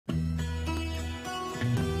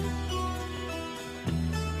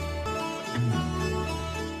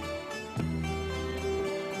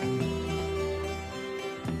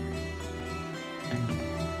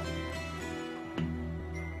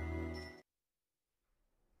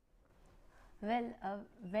Well,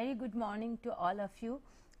 very good morning to all of you.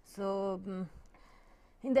 So,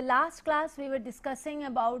 in the last class we were discussing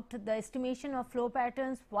about the estimation of flow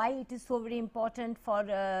patterns, why it is so very important for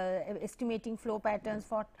estimating flow patterns,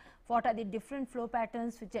 what are the different flow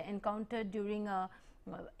patterns which are encountered during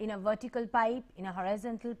in a vertical pipe, in a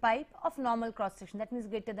horizontal pipe of normal cross section, that means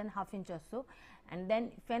greater than half inch or so, and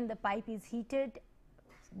then when the pipe is heated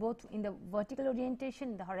both in the vertical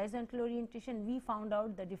orientation, the horizontal orientation, we found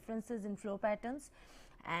out the differences in flow patterns,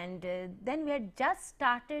 and then we had just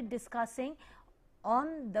started discussing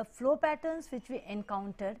on the flow patterns which we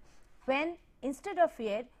encountered when instead of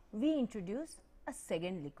air we introduce a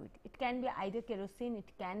second liquid. It can be either kerosene, it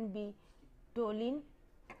can be toluene,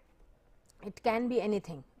 it can be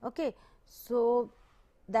anything. Okay. So,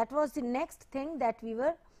 that was the next thing that we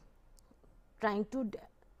were trying to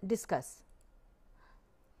discuss.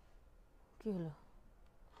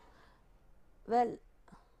 Well,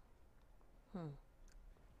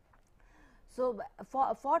 so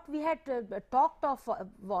for what we had talked of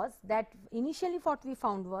was that initially what we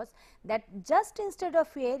found was that just instead of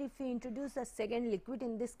air, if we introduce a second liquid,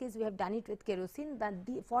 in this case we have done it with kerosene, that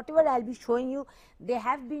whatever I will be showing you, they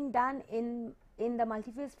have been done in the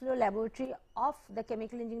multiphase flow laboratory of the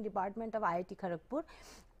chemical engineering department of IIT Kharagpur,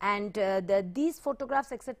 and these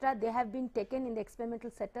photographs etc., they have been taken in the experimental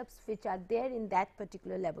setups which are there in that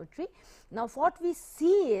particular laboratory. Now, what we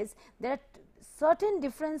see is there are certain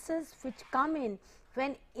differences which come in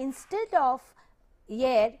when instead of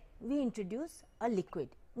air we introduce a liquid.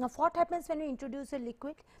 Now, what happens when we introduce a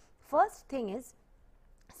liquid? First thing is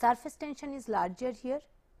surface tension is larger here,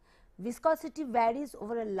 viscosity varies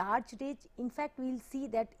over a large range. In fact, we will see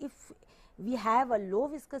that if we have a low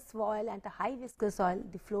viscous oil and a high viscous oil,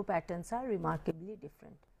 the flow patterns are remarkably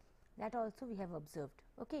different. That also we have observed.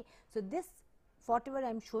 Okay. So, this whatever I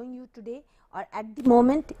am showing you today or at the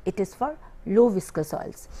moment, it is for low viscous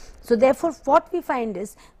oils. So, therefore, what we find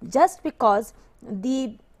is just because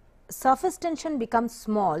the surface tension becomes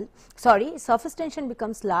surface tension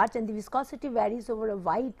becomes large and the viscosity varies over a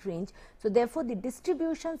wide range. So, therefore, the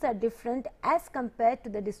distributions are different as compared to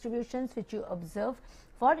the distributions which you observe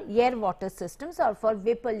for air water systems or for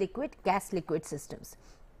vapor liquid gas liquid systems.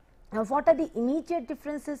 Now, what are the immediate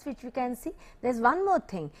differences which we can see? There is one more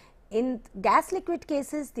thing. In gas liquid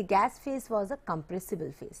cases, the gas phase was a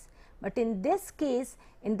compressible phase, but in this case,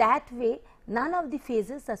 in that way none of the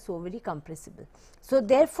phases are so very compressible. So,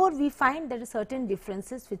 therefore, we find there are certain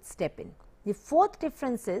differences which step in. The fourth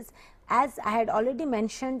difference is, as I had already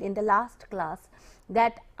mentioned in the last class,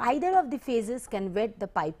 that either of the phases can wet the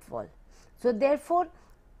pipe wall. So, therefore,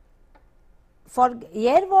 for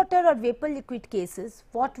air, water or vapor liquid cases,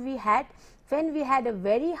 what we had when we had a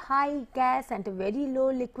very high gas and a very low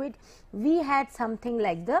liquid, we had something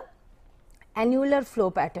like the annular flow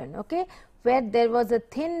pattern, okay, where there was a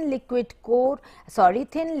thin liquid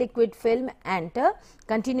film and a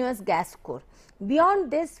continuous gas core. Beyond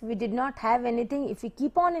this, we did not have anything. If we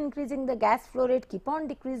keep on increasing the gas flow rate, keep on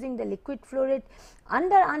decreasing the liquid flow rate,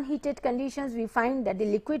 under unheated conditions, we find that the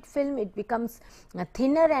liquid film, it becomes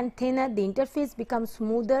thinner and thinner, the interface becomes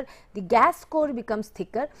smoother, the gas core becomes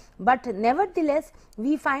thicker, but nevertheless,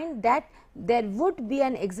 we find that there would be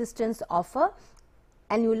an existence of a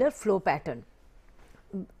annular flow pattern.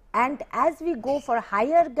 And as we go for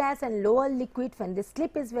higher gas and lower liquid, when the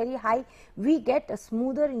slip is very high, we get a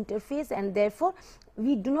smoother interface, and therefore,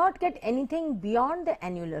 we do not get anything beyond the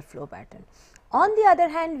annular flow pattern. On the other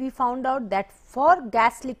hand, we found out that for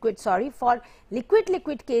for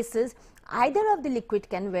liquid cases, either of the liquid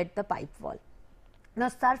can wet the pipe wall. Now,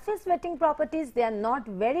 surface wetting properties, they are not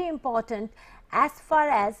very important as far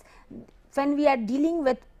as when we are dealing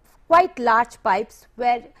with quite large pipes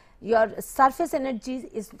where your surface energy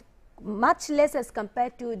is much less as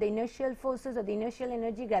compared to the inertial forces or the inertial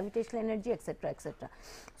energy, gravitational energy, etc., etc.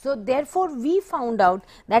 So, therefore, we found out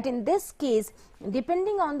that in this case,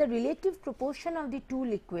 depending on the relative proportion of the two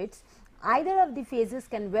liquids, either of the phases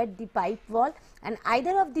can wet the pipe wall and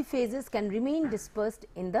either of the phases can remain dispersed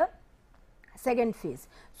in the second phase.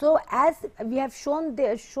 So, as we have shown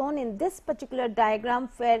in this particular diagram,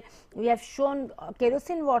 where we have shown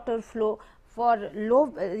kerosene water flow for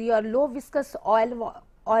low viscous oil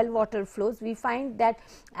water flows, we find that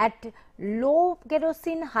at low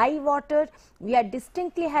kerosene, high water, we are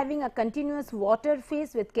distinctly having a continuous water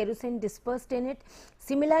phase with kerosene dispersed in it,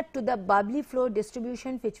 similar to the bubbly flow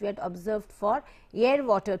distribution which we had observed for air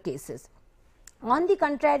water cases. On the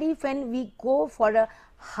contrary, when we go for a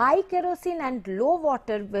high kerosene and low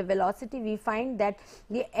water velocity, we find that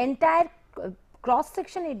the entire cross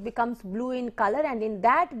section it becomes blue in color, and in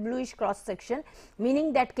that bluish cross section,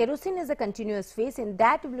 meaning that kerosene is a continuous phase, in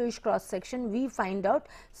that bluish cross section we find out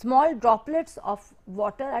small droplets of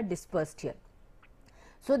water are dispersed here.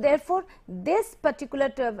 So, therefore, this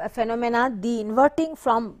particular phenomena, the inverting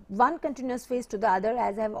from one continuous phase to the other,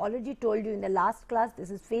 as I have already told you in the last class,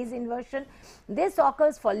 this is phase inversion. This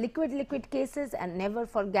occurs for liquid-liquid cases and never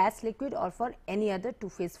for gas-liquid or for any other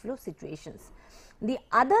two-phase flow situations. The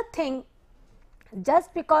other thing,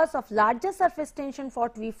 just because of larger surface tension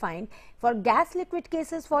what we find, for gas-liquid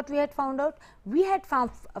cases what we had found out, we had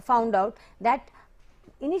found out that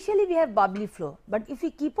initially we have bubbly flow, but if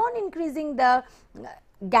we keep on increasing the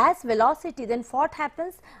gas velocity, then what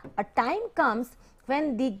happens? A time comes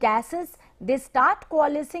when the gases, they start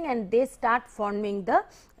coalescing and they start forming the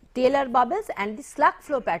Taylor bubbles and the slug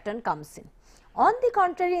flow pattern comes in. On the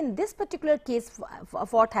contrary, in this particular case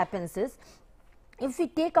what happens is, if we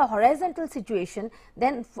take a horizontal situation,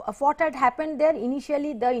 then what had happened there,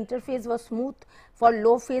 initially the interface was smooth for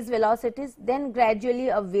low phase velocities, then gradually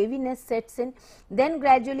a waviness sets in, then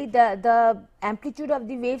gradually the amplitude of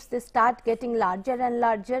the waves, they start getting larger and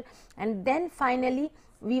larger, and then finally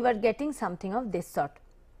we were getting something of this sort.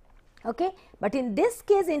 Okay. But in this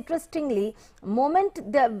case, interestingly, moment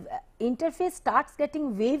the interface starts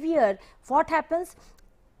getting wavier, what happens?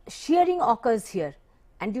 Shearing occurs here,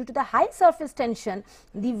 and due to the high surface tension,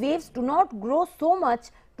 the waves do not grow so much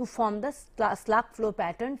to form the slug flow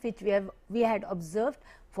pattern which we had observed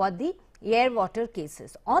for the air water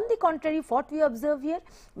cases. On the contrary, what we observe here?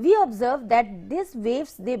 We observe that these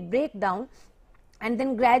waves, they break down and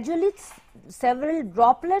then gradually several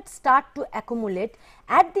droplets start to accumulate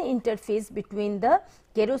at the interface between the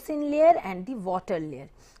kerosene layer and the water layer.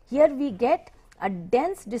 Here we get a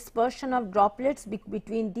dense dispersion of droplets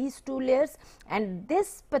between these two layers, and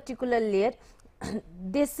this particular layer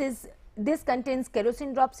this contains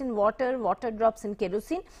kerosene drops in water, water drops in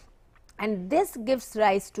kerosene, and this gives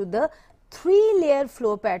rise to the 3-layer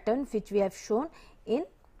flow pattern which we have shown in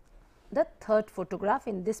the third photograph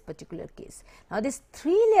in this particular case. Now, this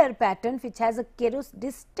 3-layer pattern which has a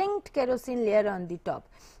distinct kerosene layer on the top,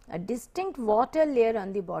 a distinct water layer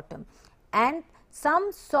on the bottom, and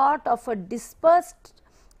some sort of a dispersed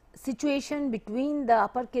situation between the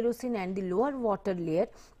upper kerosene and the lower water layer,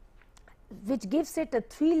 which gives it a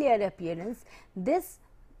 3-layer appearance. This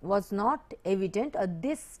was not evident, or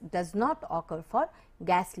this does not occur for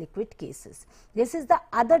gas liquid cases. This is the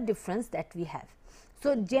other difference that we have.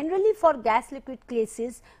 So, generally for gas liquid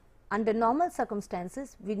cases, under normal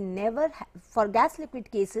circumstances, we never for gas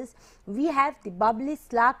liquid cases, we have the bubbly,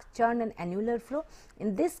 slug, churn and annular flow.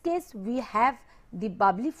 In this case, we have the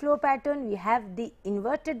bubbly flow pattern, we have the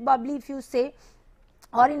inverted bubbly, if you say,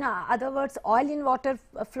 or in other words, oil in water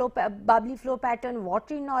flow bubbly flow pattern,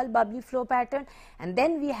 water in oil bubbly flow pattern, and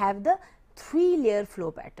then we have the 3-layer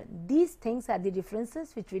flow pattern. These things are the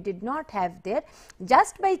differences which we did not have there.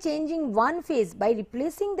 Just by changing one phase, by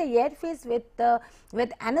replacing the air phase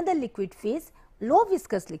with another liquid phase, low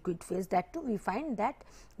viscous liquid phase, that too we find that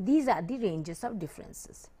these are the ranges of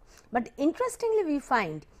differences. But interestingly, we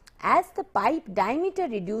find as the pipe diameter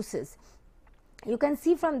reduces, you can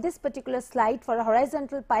see from this particular slide, for a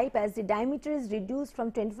horizontal pipe, as the diameter is reduced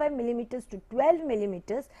from 25 millimeters to 12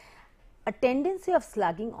 millimeters, a tendency of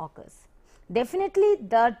slugging occurs. Definitely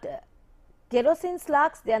the kerosene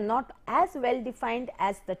slugs, they are not as well defined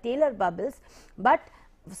as the Taylor bubbles, but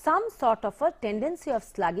some sort of a tendency of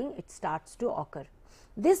slugging, it starts to occur.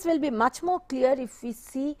 This will be much more clear if we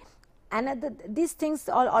see another, these things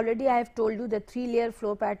already I have told you, the 3-layer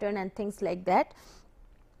flow pattern and things like that.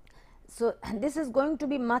 So, this is going to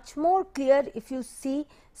be much more clear if you see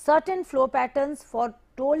certain flow patterns for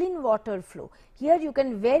tolling water flow. Here you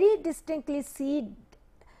can very distinctly see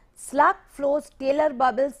slug flows, Taylor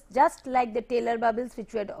bubbles, just like the Taylor bubbles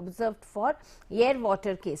which we had observed for air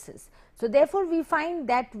water cases. So, therefore, we find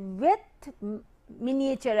that with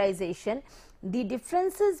miniaturization, the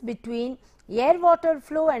differences between air water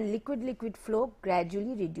flow and liquid flow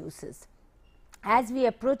gradually reduces. As we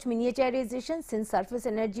approach miniaturization, since surface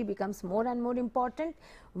energy becomes more and more important,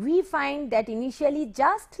 we find that initially,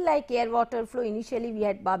 just like air water flow, initially we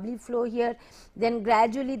had bubbly flow here, then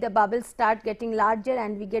gradually the bubbles start getting larger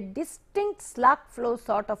and we get distinct slug flow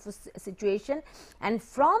sort of a situation, and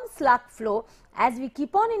from slug flow, as we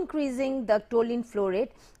keep on increasing the tolling flow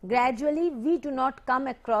rate, gradually we do not come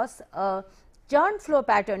across a churn flow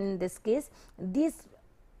pattern. In this case, these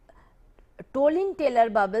tolling Taylor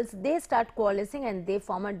bubbles, they start coalescing and they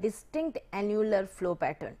form a distinct annular flow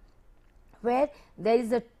pattern, where there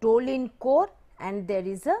is a tolling core and there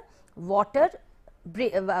is a water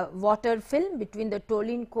film between the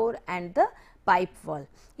tolling core and the pipe wall.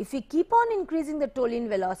 If we keep on increasing the tolling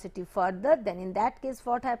velocity further, then in that case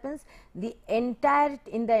what happens, in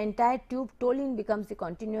the entire tube tolling becomes the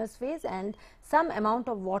continuous phase and some amount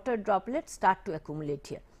of water droplets start to accumulate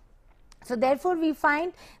here. So, therefore, we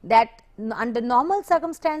find that under normal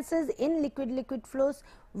circumstances in liquid flows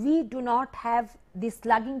we do not have this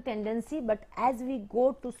slugging tendency, but as we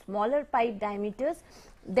go to smaller pipe diameters,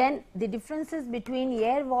 then the differences between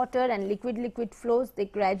air, water and liquid flows, they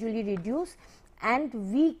gradually reduce and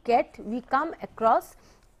we come across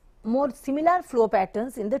more similar flow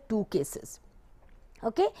patterns in the two cases.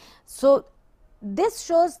 Okay. So, this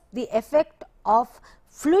shows the effect of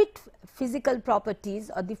fluid physical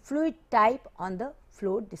properties or the fluid type on the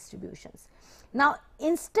flow distributions. Now,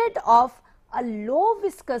 instead of a low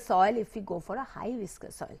viscous oil, if we go for a high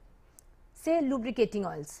viscous oil, say lubricating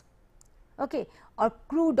oils, okay, or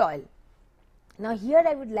crude oil. Now, here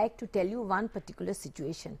I would like to tell you one particular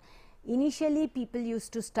situation. Initially, people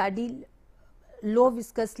used to study low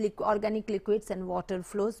viscous organic liquids and water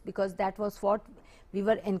flows, because that was what we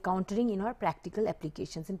were encountering in our practical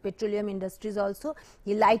applications. In petroleum industries also,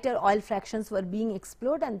 the lighter oil fractions were being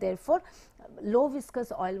explored and therefore, low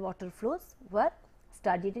viscous oil water flows were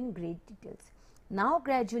studied in great details. Now,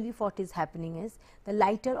 gradually what is happening is the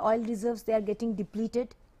lighter oil reserves, they are getting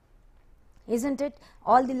depleted, isn't it?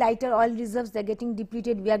 All the lighter oil reserves, they are getting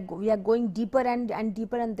depleted. We are going deeper and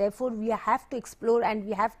deeper, and therefore, we have to explore and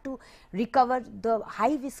we have to recover the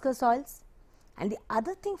high viscous oils. And the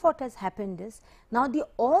other thing what has happened is, now the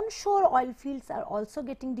onshore oil fields are also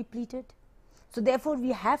getting depleted. So, therefore,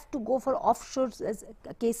 we have to go for offshore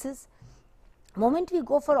cases. Moment we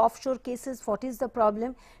go for offshore cases, what is the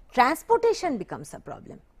problem? Transportation becomes a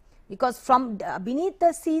problem, because from beneath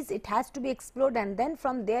the seas it has to be explored and then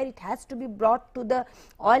from there it has to be brought to the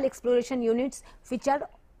oil exploration units which are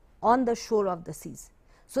on the shore of the seas.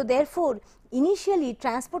 So, therefore, initially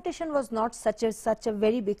transportation was not such a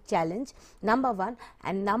very big challenge, number one,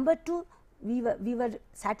 and number two, we were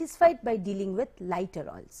satisfied by dealing with lighter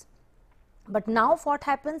oils. But now what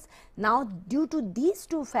happens? Now, due to these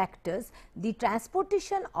two factors, the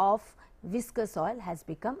transportation of viscous oil has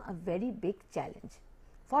become a very big challenge.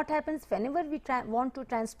 What happens whenever we want to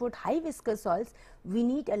transport high viscous oils, we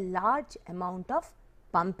need a large amount of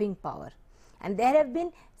pumping power, and there have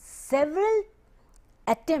been several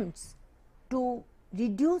attempts to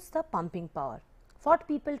reduce the pumping power. What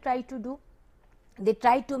people try to do? They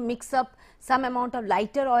try to mix up some amount of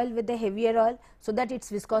lighter oil with the heavier oil, so that its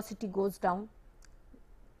viscosity goes down.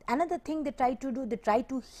 Another thing they try to do, they try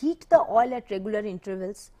to heat the oil at regular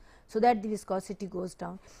intervals, so that the viscosity goes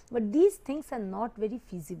down, but these things are not very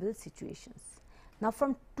feasible situations. Now,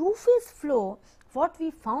 from two-phase flow, what we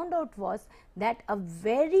found out was that a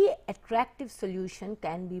very attractive solution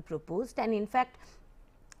can be proposed, and in fact,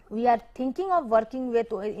 we are thinking of working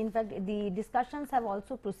with, in fact, the discussions have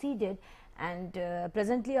also proceeded, and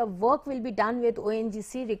presently a work will be done with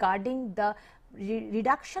ONGC regarding the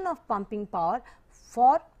reduction of pumping power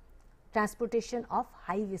for transportation of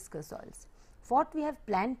high viscous oils. What we have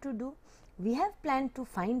planned to do? We have planned to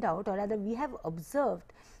find out, or rather we have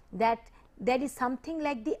observed that there is something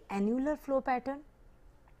like the annular flow pattern,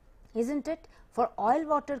 isn't it? For oil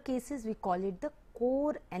water cases, we call it the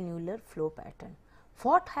core annular flow pattern.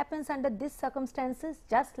 What happens under these circumstances?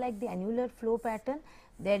 Just like the annular flow pattern,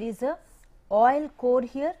 there is a oil core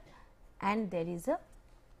here and there is a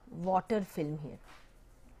water film here.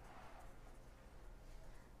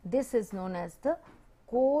 This is known as the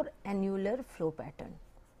core annular flow pattern.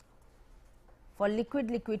 For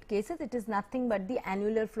liquid cases, it is nothing but the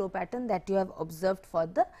annular flow pattern that you have observed for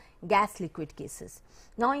the gas liquid cases.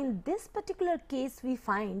 Now, in this particular case, we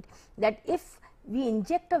find that if we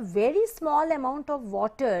inject a very small amount of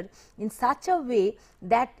water in such a way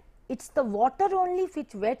that it is the water only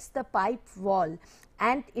which wets the pipe wall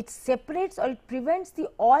and it separates or it prevents the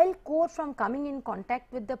oil core from coming in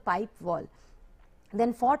contact with the pipe wall,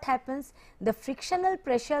 then what happens? The frictional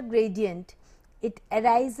pressure gradient, it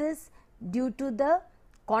arises due to the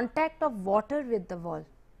contact of water with the wall.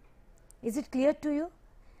 Is it clear to you?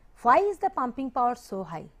 Why is the pumping power so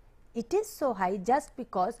high? It is so high just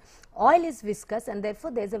because oil is viscous and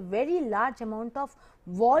therefore, there is a very large amount of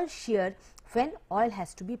wall shear when oil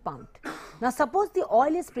has to be pumped. Now, suppose the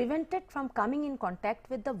oil is prevented from coming in contact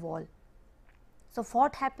with the wall. So,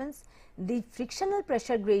 what happens? The frictional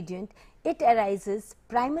pressure gradient, it arises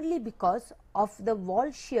primarily because of the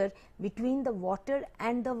wall shear between the water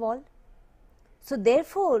and the wall. So,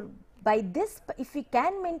 therefore, by this, if we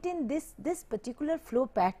can maintain this particular flow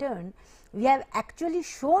pattern, we have actually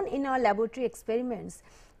shown in our laboratory experiments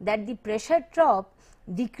that the pressure drop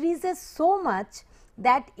decreases so much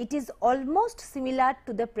that it is almost similar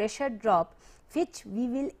to the pressure drop which we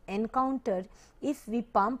will encounter if we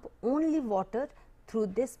pump only water through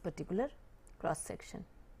this particular cross section.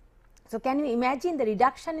 So, can you imagine the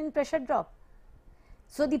reduction in pressure drop?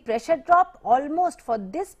 So, the pressure drop almost for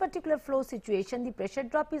this particular flow situation, the pressure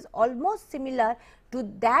drop is almost similar to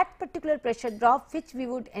that particular pressure drop which we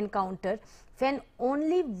would encounter when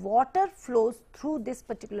only water flows through this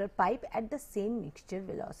particular pipe at the same mixture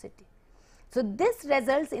velocity. So, this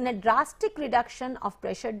results in a drastic reduction of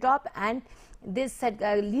pressure drop, and this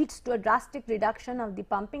leads to a drastic reduction of the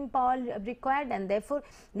pumping power required, and therefore,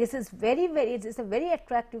 this is it is a very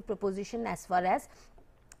attractive proposition as far as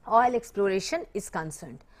oil exploration is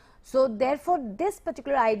concerned. So, therefore, this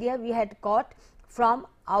particular idea we had got from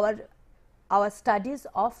our studies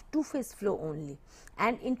of two-phase flow only.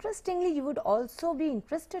 And interestingly, you would also be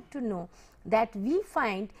interested to know that we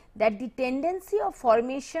find that the tendency of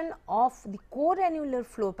formation of the core annular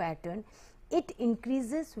flow pattern, it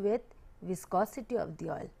increases with viscosity of the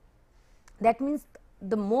oil. That means,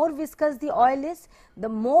 the more viscous the oil is, the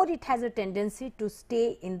more it has a tendency to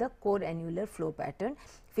stay in the core annular flow pattern,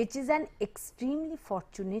 which is an extremely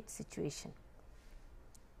fortunate situation.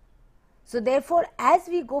 So, therefore, as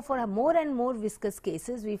we go for a more and more viscous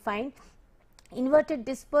cases, we find inverted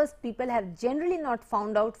dispersed people have generally not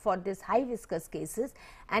found out for this high viscous cases,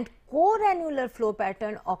 and core annular flow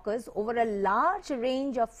pattern occurs over a large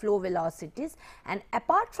range of flow velocities, and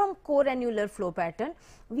apart from core annular flow pattern,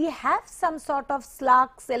 we have some sort of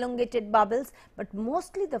slugs, elongated bubbles, but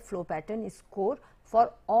mostly the flow pattern is core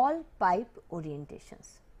for all pipe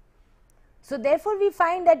orientations. So, therefore, we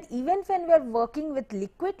find that even when we are working with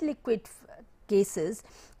liquid cases,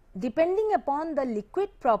 depending upon the liquid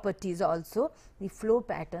properties also, the flow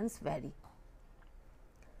patterns vary.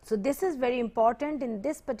 So, this is very important. In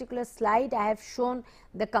this particular slide, I have shown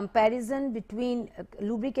the comparison between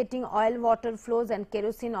lubricating oil water flows and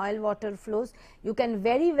kerosene oil water flows. You can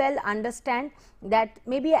very well understand that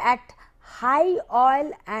maybe at high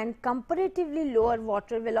oil and comparatively lower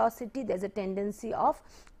water velocity, there is a tendency of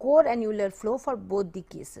core annular flow for both the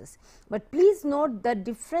cases. But please note the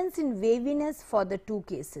difference in waviness for the two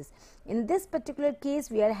cases. In this particular case,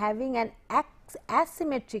 we are having an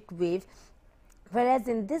asymmetric wave, whereas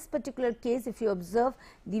in this particular case, if you observe,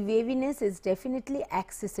 the waviness is definitely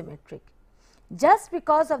axisymmetric. Just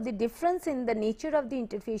because of the difference in the nature of the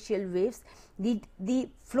interfacial waves, the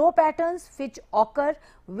flow patterns which occur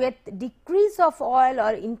with decrease of oil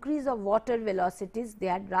or increase of water velocities, they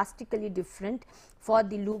are drastically different for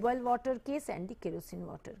the lube oil water case and the kerosene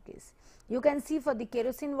water case. You can see for the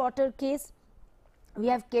kerosene water case, we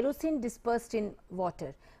have kerosene dispersed in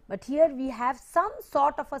water, but here we have some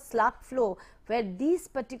sort of a slug flow where these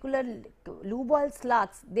particular lube oil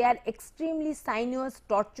slugs, they are extremely sinuous,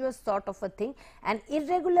 tortuous sort of a thing, and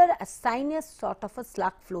irregular sinus sort of a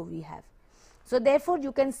slug flow we have. So, therefore,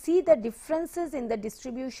 you can see the differences in the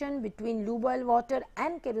distribution between lube oil water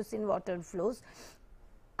and kerosene water flows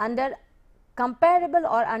under comparable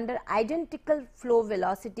or under identical flow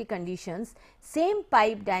velocity conditions, same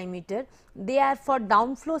pipe diameter, they are for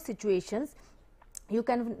downflow situations. You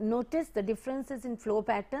can notice the differences in flow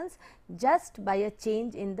patterns just by a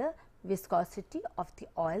change in the viscosity of the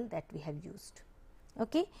oil that we have used.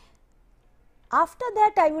 Okay. After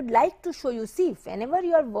that, I would like to show you, see, whenever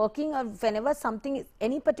you are working or whenever something,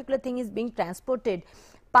 any particular thing is being transported,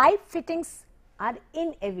 pipe fittings are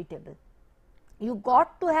inevitable. You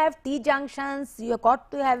got to have T-junctions, you got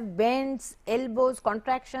to have bends, elbows,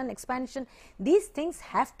 contraction, expansion, these things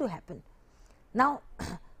have to happen. Now,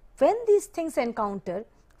 when these things encounter,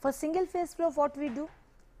 for single phase flow, what we do?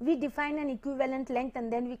 We define an equivalent length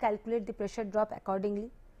and then we calculate the pressure drop accordingly,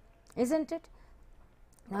 isn't it?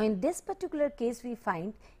 Now, in this particular case, we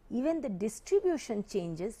find even the distribution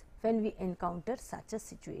changes when we encounter such a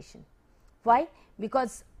situation. Why?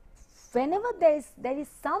 Because whenever there is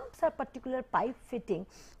some particular pipe fitting,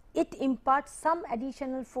 it imparts some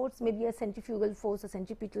additional force, maybe a centrifugal force, a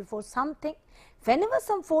centripetal force, something. Whenever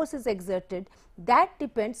some force is exerted, that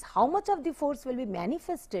depends how much of the force will be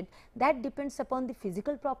manifested, that depends upon the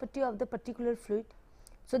physical property of the particular fluid.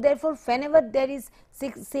 So, therefore, whenever there is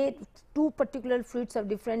say two particular fluids of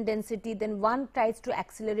different density, then one tries to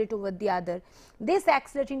accelerate over the other. This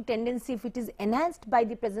accelerating tendency, if it is enhanced by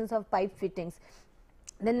the presence of pipe fittings,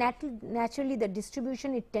 then naturally the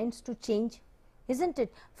distribution, it tends to change, isn't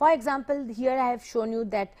it? For example, here I have shown you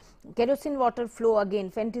that kerosene water flow,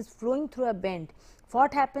 again when it is flowing through a bend,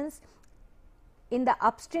 what happens? In the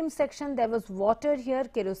upstream section there was water here,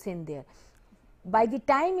 kerosene there. By the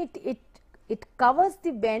time it covers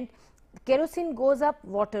the bend, kerosene goes up,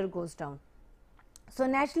 water goes down. So,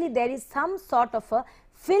 naturally there is some sort of a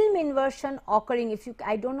film inversion occurring. If you,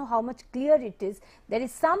 I don't know how much clear it is, there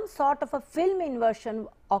is some sort of a film inversion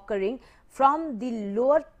occurring from the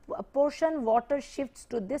lower portion, water shifts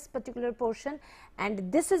to this particular portion,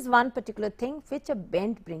 and this is one particular thing which a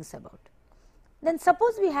bend brings about. Then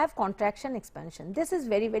suppose we have contraction expansion. This is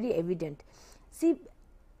very, very evident. See,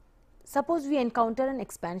 suppose we encounter an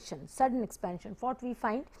expansion, sudden expansion. What we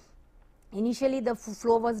find, initially the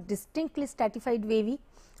flow was distinctly stratified wavy.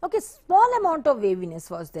 Okay, small amount of waviness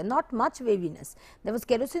was there, not much waviness. There was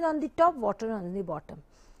kerosene on the top, water on the bottom.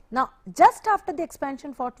 Now, just after the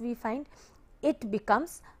expansion, what we find, it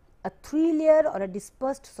becomes a 3-layer or a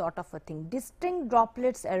dispersed sort of a thing. Distinct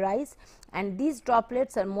droplets arise, and these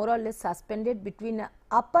droplets are more or less suspended between an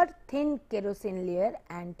upper thin kerosene layer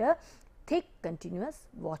and a thick continuous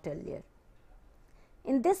water layer.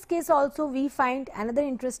 In this case also we find another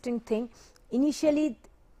interesting thing. Initially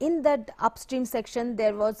in that upstream section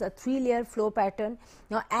there was a 3-layer flow pattern.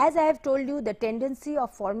 Now, as I have told you, the tendency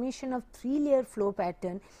of formation of 3-layer flow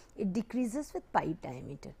pattern, it decreases with pipe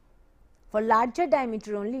diameter. For larger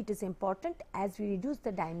diameter only it is important. As we reduce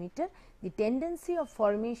the diameter, the tendency of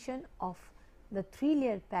formation of the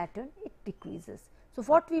 3-layer pattern, it decreases. So,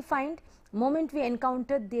 what we find, moment we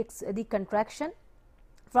encounter the contraction,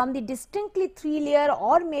 from the distinctly 3-layer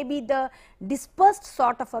or maybe the dispersed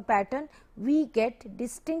sort of a pattern, we get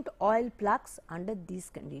distinct oil plugs under these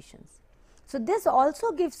conditions. So, this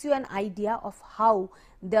also gives you an idea of how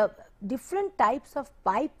the different types of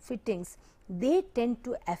pipe fittings, they tend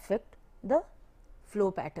to affect the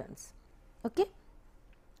flow patterns. Okay.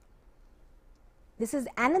 This is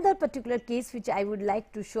another particular case which I would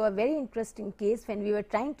like to show, a very interesting case when we were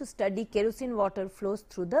trying to study kerosene water flows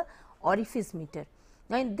through the orifice meter.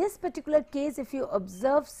 Now, in this particular case, if you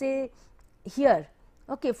observe, say here,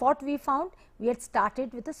 okay, what we found, we had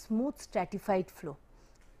started with a smooth stratified flow.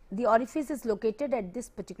 The orifice is located at this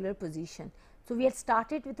particular position. So, we had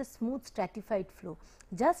started with a smooth stratified flow.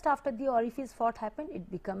 Just after the orifice, what happened?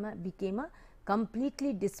 It became a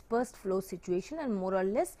completely dispersed flow situation, and more or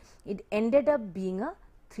less it ended up being a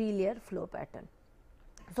 3-layer flow pattern.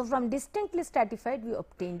 So, from distinctly stratified we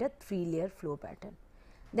obtained a 3-layer flow pattern.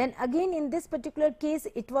 Then again in this particular case,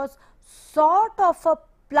 it was sort of a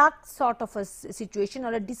plug sort of a situation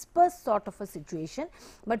or a dispersed sort of a situation,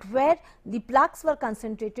 but where the plugs were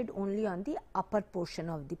concentrated only on the upper portion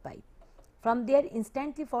of the pipe. From there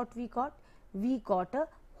instantly what we got? We got a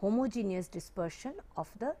homogeneous dispersion of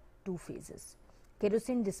the two phases,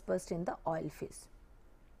 kerosene dispersed in the oil phase.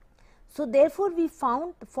 So, therefore, we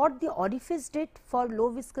found what the orifice did for low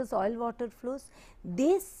viscous oil water flows,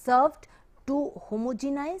 they served to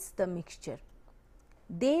homogenize the mixture.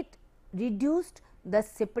 They reduced the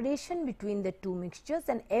separation between the two mixtures,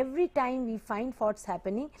 and every time we find what is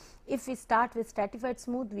happening, if we start with stratified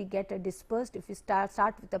smooth, we get a dispersed. If we start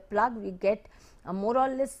with a plug, we get a more or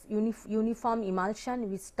less uniform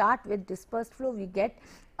emulsion. We start with dispersed flow, we get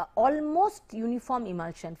almost uniform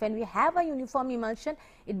emulsion. When we have a uniform emulsion,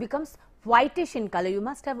 it becomes whitish in color. You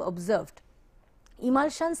must have observed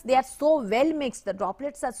emulsions, they are so well mixed, the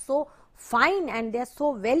droplets are so fine and they are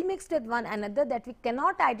so well mixed with one another that we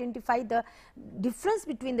cannot identify the difference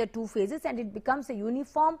between the two phases, and it becomes a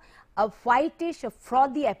uniform, a whitish, a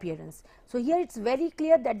frothy appearance. So, here it is very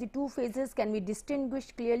clear that the two phases can be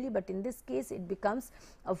distinguished clearly, but in this case it becomes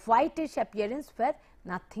a whitish appearance where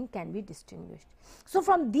nothing can be distinguished. So,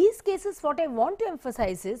 from these cases what I want to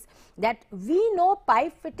emphasize is that we know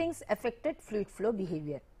pipe fittings affected fluid flow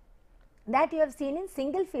behavior, that you have seen in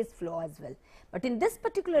single phase flow as well, but in this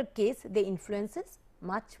particular case the influence is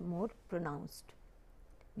much more pronounced.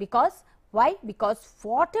 Because why? Because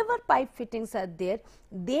whatever pipe fittings are there,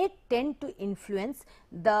 they tend to influence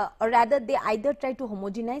the, or rather they either try to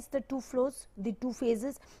homogenize the two flows, the two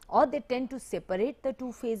phases, or they tend to separate the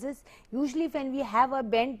two phases. Usually when we have a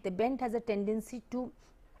bend, the bend has a tendency to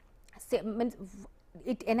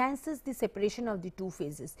it enhances the separation of the two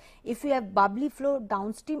phases. If we have bubbly flow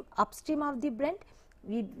downstream, upstream of the bend,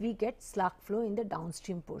 we get slug flow in the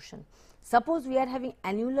downstream portion. Suppose we are having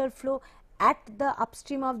annular flow at the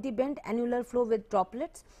upstream of the bend, annular flow with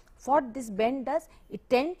droplets, what this bend does, it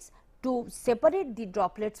tends to separate the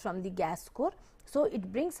droplets from the gas core. So,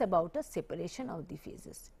 it brings about a separation of the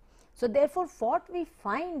phases. So, therefore, what we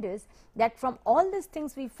find is that from all these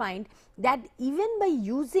things we find that even by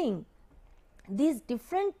using these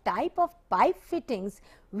different type of pipe fittings,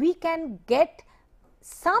 we can get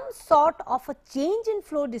some sort of a change in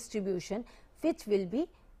flow distribution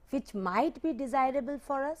which might be desirable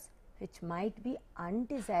for us, which might be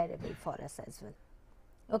undesirable for us as well.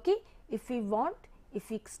 Okay? If we want if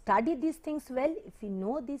we study these things well, if we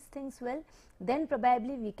know these things well, then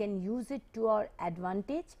probably we can use it to our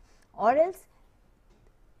advantage, or else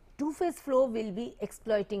two-phase flow will be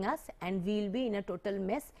exploiting us and we will be in a total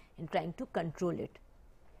mess in trying to control it.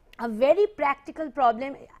 A very practical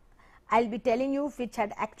problem I will be telling you which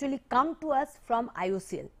had actually come to us from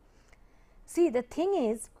IOCL. See, the thing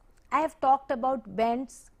is, I have talked about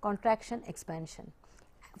bends, contraction, expansion.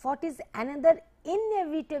 What is another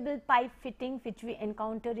inevitable pipe fitting which we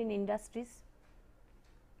encounter in industries?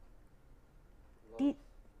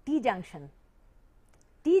 T-junction.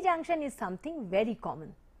 T-junction is something very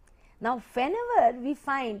common. Now,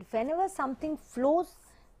 whenever something flows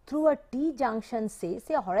through a T-junction, say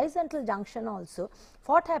a horizontal junction also,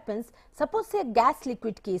 what happens? Suppose say a gas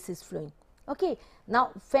liquid case is flowing. Okay.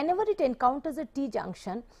 Now, whenever it encounters a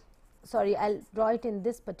T-junction, sorry, I will draw it in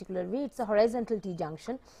this particular way, it is a horizontal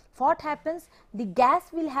T-junction. What happens? The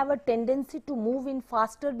gas will have a tendency to move in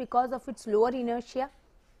faster because of its lower inertia,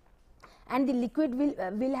 and the liquid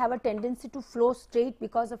will have a tendency to flow straight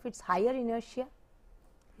because of its higher inertia.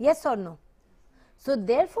 Yes or no? So,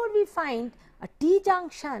 therefore, we find a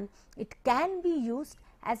T-junction, it can be used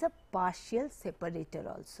as a partial separator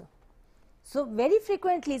also. So, very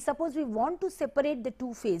frequently, suppose we want to separate the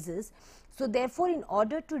two phases. So, therefore, in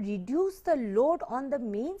order to reduce the load on the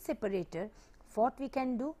main separator, what we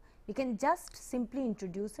can do? We can just simply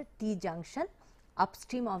introduce a T-junction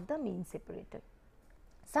upstream of the main separator.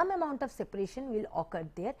 Some amount of separation will occur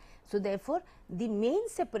there. So, therefore, the main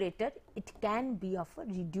separator, it can be of a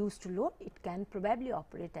reduced load, it can probably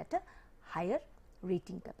operate at a higher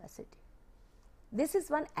rating capacity. This is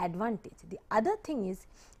one advantage. The other thing is,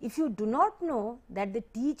 if you do not know that the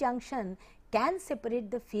T-junction can separate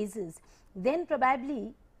the phases, then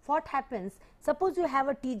probably what happens? Suppose you have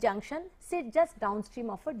a T-junction, say just downstream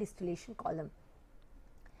of a distillation column.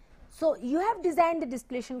 So, you have designed the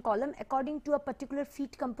distillation column according to a particular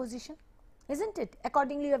feed composition, is not it?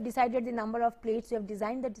 Accordingly, you have decided the number of plates, you have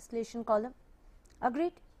designed the distillation column,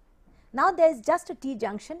 agreed? Now, there is just a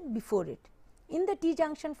T-junction before it. In the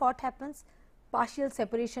T-junction, what happens? Partial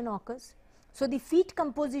separation occurs. So, the feed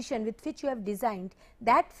composition with which you have designed,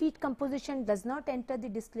 that feed composition does not enter the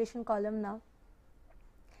distillation column now.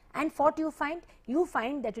 And what you find? You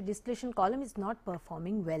find that your distillation column is not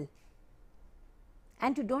performing well,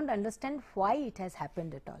 and you do not understand why it has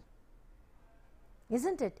happened at all, is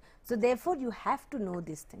not it? So, therefore, you have to know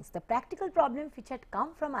these things. The practical problem which had come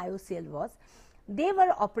from IOCL was, they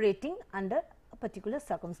were operating under a particular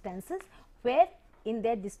circumstances where in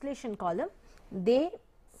their distillation column, they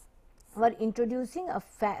were introducing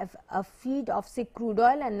a feed of say crude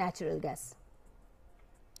oil and natural gas.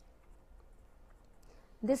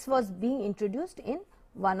 This was being introduced in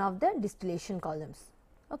one of the distillation columns.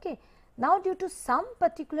 Okay. Now, due to some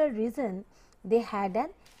particular reason, they had an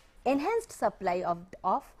enhanced supply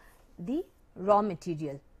of the raw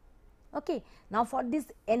material. Okay. Now, for this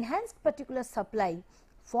enhanced particular supply,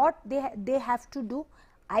 what they have to do?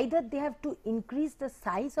 Either they have to increase the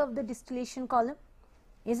size of the distillation column,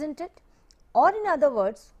 is not it? Or in other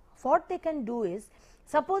words, what they can do is,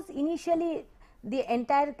 suppose initially the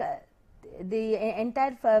entire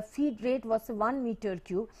feed rate was 1 meter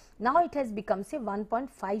cube, now it has become say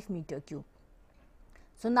 1.5 meter cube.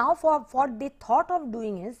 So, now for what they thought of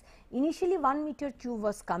doing is, initially 1 meter cube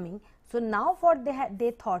was coming. So, now what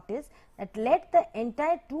they thought is that let the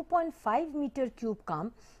entire 2.5 meter cube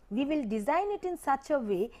come, we will design it in such a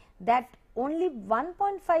way that only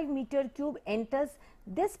 1.5 meter cube enters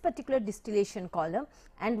this particular distillation column,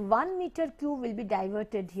 and 1 meter cube will be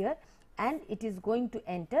diverted here, and it is going to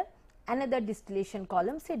enter another distillation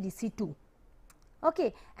column, say DC2.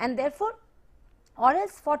 Okay. And therefore, or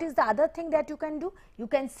else what is the other thing that you can do? You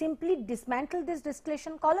can simply dismantle this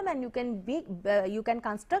distillation column and you can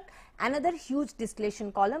construct another huge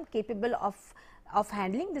distillation column capable of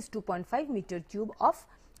handling this 2.5 meter cube of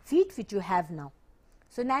feed which you have now.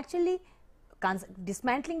 So, naturally,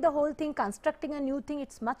 dismantling the whole thing, constructing a new thing, it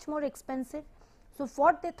is much more expensive. So,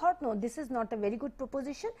 what they thought, no, this is not a very good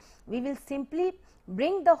proposition, we will simply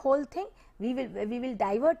bring the whole thing, we will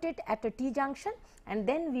divert it at a T junction, and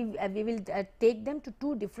then we will take them to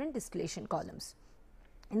two different distillation columns.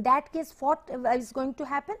 In that case, what is going to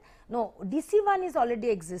happen? No, DC1 is already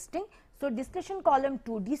existing. So, distillation column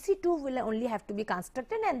 2, DC2 will only have to be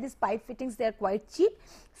constructed, and these pipe fittings, they are quite cheap.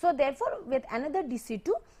 So, therefore, with another DC2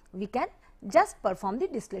 we can just perform the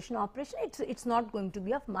distillation operation, it is not going to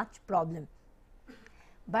be of much problem.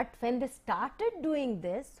 But when they started doing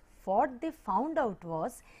this, what they found out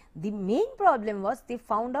was, the main problem was they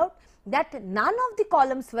found out that none of the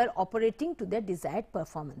columns were operating to their desired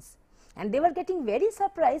performance. and they were getting very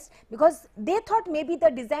surprised because they thought maybe the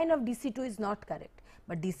design of DC2 is not correct,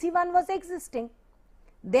 but DC1 was existing.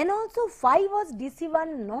 Then also why was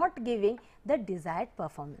DC1 not giving the desired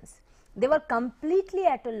performance? They were completely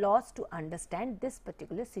at a loss to understand this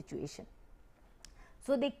particular situation.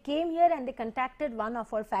 So, they came here and they contacted one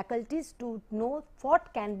of our faculties to know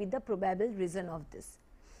what can be the probable reason of this.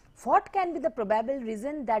 What can be the probable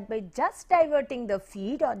reason that by just diverting the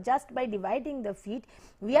feed or just by dividing the feed,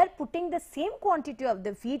 we are putting the same quantity of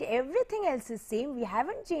the feed, everything else is same, we have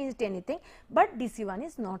not changed anything, but DC1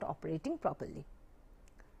 is not operating properly.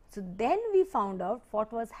 So, then we found out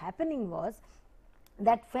what was happening was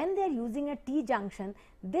that when they are using a T junction,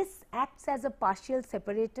 this acts as a partial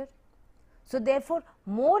separator. So, therefore,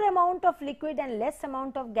 more amount of liquid and less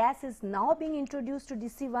amount of gas is now being introduced to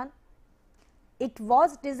DC1. It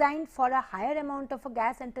was designed for a higher amount of a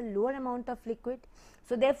gas and a lower amount of liquid.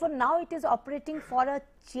 So, therefore, now it is operating for a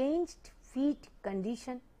changed feed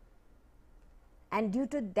condition, and due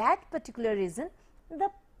to that particular reason the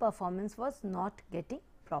performance was not getting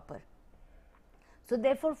proper. So,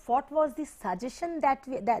 therefore, what was the suggestion that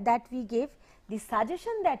we gave? The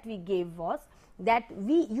suggestion that we gave was that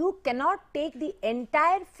you cannot take the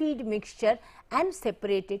entire feed mixture and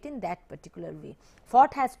separate it in that particular way.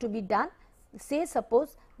 What has to be done? Say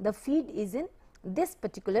suppose the feed is in this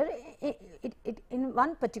particular in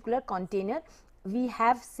one particular container, we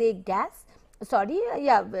have say gas,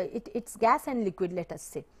 it's gas and liquid, let us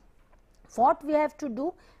say. What we have to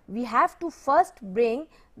do? We have to first bring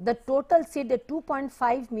the total, say the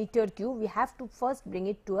 2.5 meter cube, we have to first bring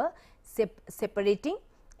it to a separating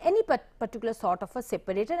any particular sort of a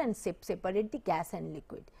separator and separate the gas and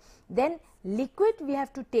liquid. Then liquid we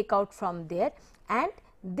have to take out from there, and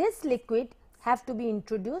this liquid have to be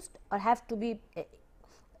introduced or have to be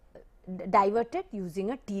diverted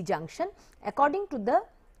using a T junction according to the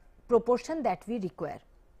proportion that we require.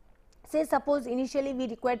 Say suppose initially we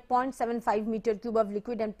required 0.75 meter cube of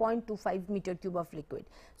liquid and 0.25 meter cube of liquid.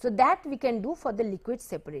 So, that we can do for the liquid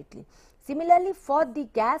separately. Similarly, for the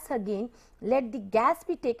gas again, let the gas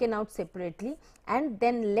be taken out separately and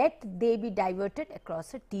then let they be diverted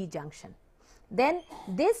across a T junction. Then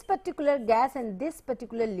this particular gas and this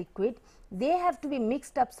particular liquid, they have to be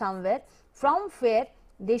mixed up somewhere, from where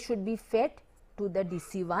they should be fed to the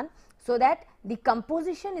DC1, so that the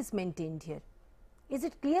composition is maintained here. Is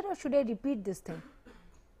it clear, or should I repeat this thing?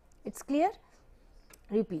 It is clear?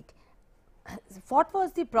 Repeat. What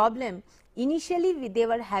was the problem? Initially they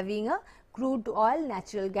were having a crude oil,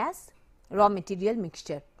 natural gas, raw material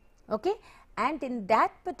mixture, okay? And in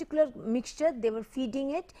that particular mixture they were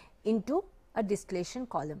feeding it into a distillation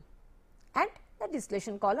column, and the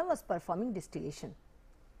distillation column was performing distillation,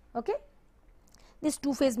 okay? This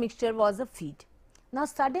two-phase mixture was a feed. Now,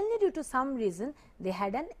 suddenly due to some reason they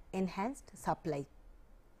had an enhanced supply.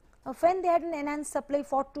 Now, when they had an enhanced supply,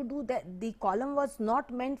 what to do? The column was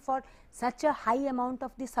not meant for such a high amount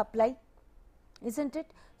of the supply, isn't it?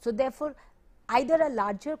 So, therefore, either a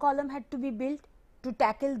larger column had to be built to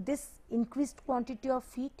tackle this increased quantity of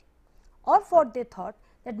feed, or what they thought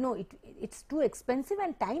that no, it's too expensive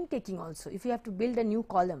and time taking also if you have to build a new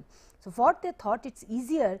column. So, what they thought, it's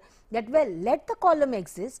easier that, well, let the column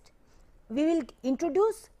exist, we will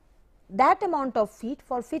introduce that amount of feed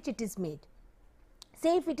for which it is made.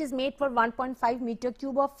 Say if it is made for 1.5 meter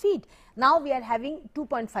cube of feed, now we are having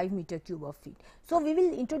 2.5 meter cube of feed. So, we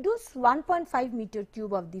will introduce 1.5 meter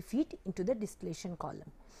cube of the feed into the distillation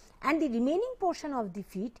column, and the remaining portion of the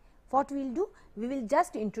feed, what we will do? We will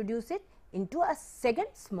just introduce it into a second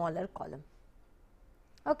smaller column,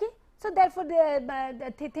 okay? So, therefore,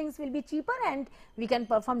 the things will be cheaper and we can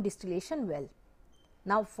perform distillation well.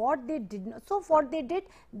 Now, what they did not, so what they did,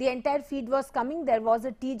 the entire feed was coming, there was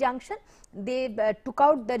a T junction, they took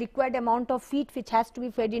out the required amount of feed which has to be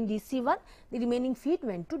fed in DC1, the remaining feed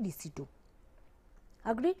went to DC2,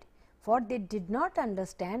 agreed. What they did not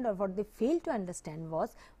understand, or what they failed to understand,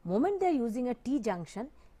 was moment they are using a T junction,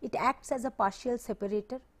 it acts as a partial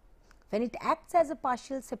separator. When it acts as a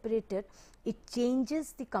partial separator, it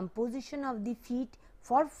changes the composition of the feed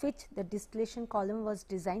for which the distillation column was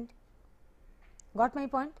designed. Got my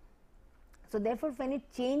point? So, therefore, when it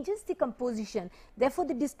changes the composition, therefore,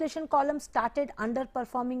 the distillation column started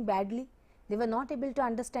underperforming badly. They were not able to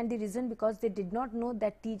understand the reason because they did not know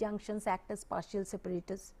that T junctions act as partial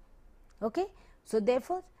separators. Okay? So,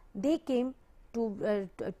 therefore, they came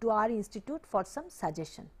to our institute for some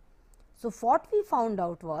suggestion. So, what we found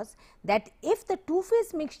out was that if the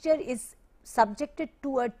two-phase mixture is subjected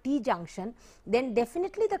to a T junction, then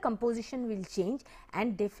definitely the composition will change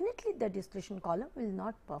and definitely the distillation column will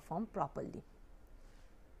not perform properly.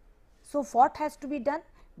 So, what has to be done?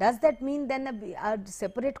 Does that mean then a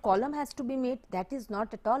separate column has to be made? That is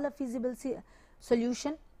not at all a feasible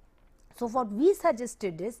solution. So, what we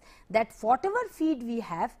suggested is that whatever feed we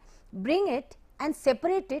have, bring it and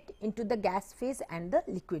separate it into the gas phase and the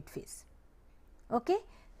liquid phase. Okay.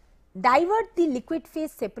 Divert the liquid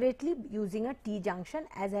phase separately using a T junction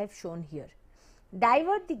as I have shown here.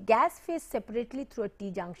 Divert the gas phase separately through a T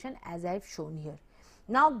junction as I have shown here.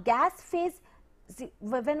 Now, gas phase,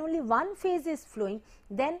 when only one phase is flowing,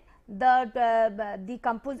 then the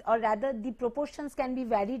proportions can be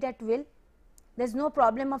varied at will. There is no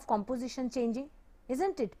problem of composition changing,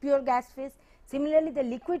 isn't it? Pure gas phase. Similarly, the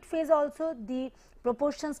liquid phase also, the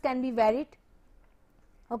proportions can be varied,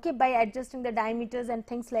 okay, by adjusting the diameters and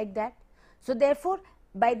things like that. So, therefore,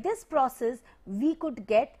 by this process we could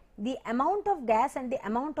get the amount of gas and the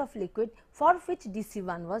amount of liquid for which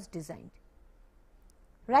DC1 was designed,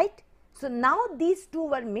 right. So, now these two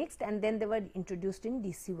were mixed and then they were introduced in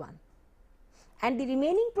DC1, and the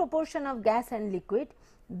remaining proportion of gas and liquid,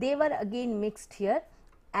 they were again mixed here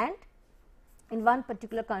and in one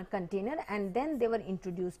particular container, and then they were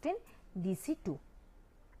introduced in DC2.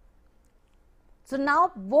 So,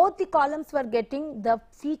 now both the columns were getting the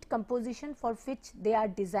feed composition for which they are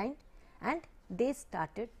designed and they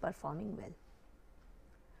started performing well.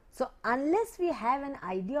 So, unless we have an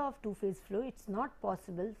idea of two phase flow, it is not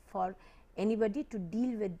possible for anybody to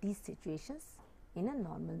deal with these situations in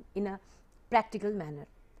a practical manner.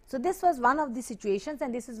 So, this was one of the situations,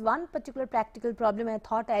 and this is one particular practical problem I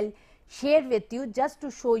thought I will share with you just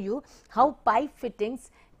to show you how pipe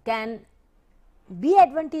fittings can be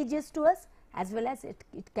advantageous to us, as well as it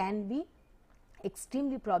can be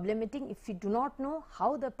extremely problematic if we do not know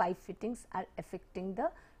how the pipe fittings are affecting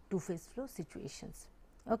the two phase flow situations.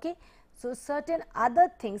 Okay. So, certain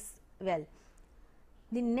other things, well,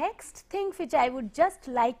 the next thing which I would just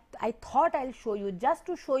like, I thought I will show you just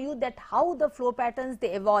to show you that how the flow patterns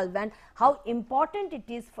they evolve and how important it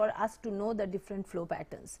is for us to know the different flow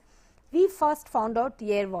patterns. We first found out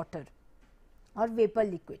air water or vapor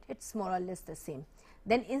liquid, it is more or less the same.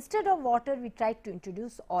 Then instead of water we tried to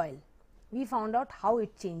introduce oil. We found out how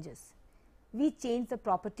it changes. We changed the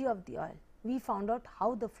property of the oil. We found out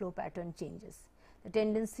how the flow pattern changes. The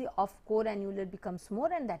tendency of core annular becomes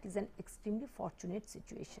more, and that is an extremely fortunate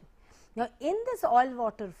situation. Now, in this oil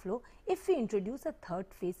water flow, if we introduce a third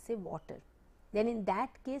phase, say water, then in that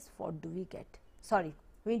case what do we get? Sorry,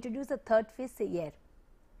 we introduce a third phase, say air.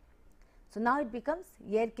 So, now it becomes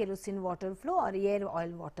air kerosene water flow or air oil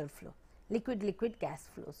water flow, liquid liquid gas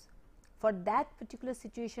flows. For that particular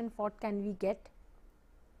situation, what can we get?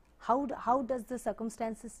 How does the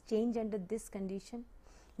circumstances change under this condition?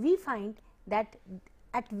 We find that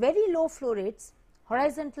at very low flow rates,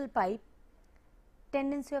 horizontal pipe,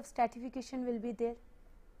 tendency of stratification will be there.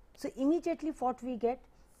 So, immediately what we get?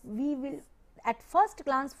 We will, at first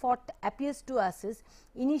glance, what appears to us is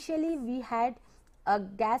initially we had a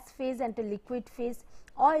gas phase and a liquid phase,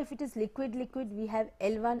 or if it is liquid liquid we have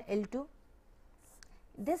L1, L2.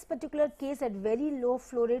 This particular case at very low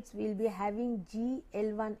flow rates we will be having G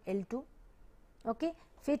L1 L2, okay,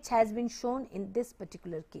 which has been shown in this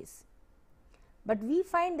particular case. But we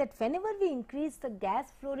find that whenever we increase the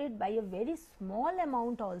gas flow rate by a very small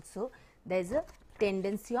amount also, there is a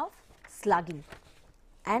tendency of slugging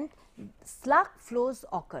and slug flows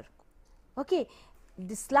occur. Okay.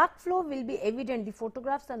 The slug flow will be evident. The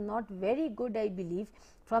photographs are not very good, I believe.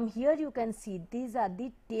 From here you can see these are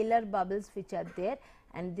the Taylor bubbles which are there,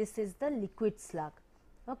 and this is the liquid slug.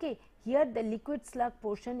 Okay. Here the liquid slug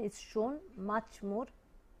portion is shown much more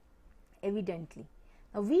evidently.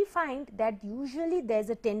 Now, we find that usually there is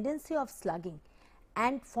a tendency of slugging,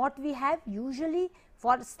 and what we have usually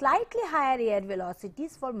for slightly higher air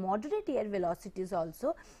velocities, for moderate air velocities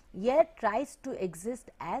also, air tries to exist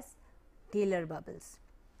as Taylor bubbles,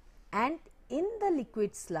 and in the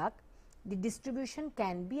liquid slug the distribution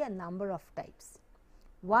can be a number of types.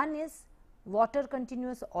 One is water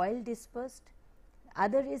continuous oil dispersed,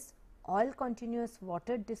 other is oil continuous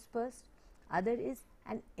water dispersed, other is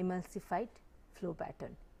an emulsified flow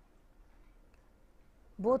pattern.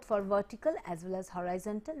 Both for vertical as well as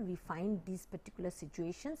horizontal we find these particular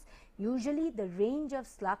situations. Usually the range of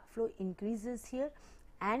slug flow increases here,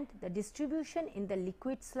 and the distribution in the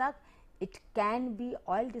liquid slug, it can be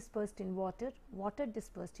oil dispersed in water, water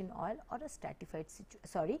dispersed in oil, or a stratified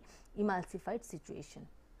emulsified situation.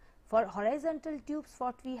 For horizontal tubes,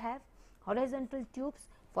 what we have? Horizontal tubes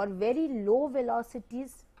for very low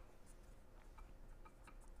velocities,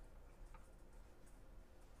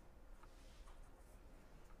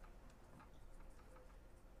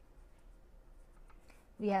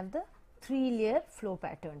 we have the 3-layer flow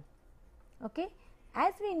pattern. Okay.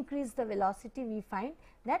 As we increase the velocity, we find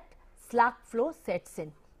that slug flow sets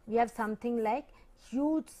in. We have something like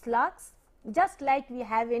huge slugs, just like we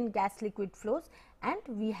have in gas liquid flows, and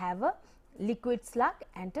we have a liquid slug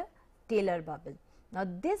and a Taylor bubble. Now,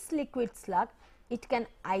 this liquid slug, it can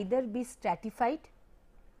either be stratified.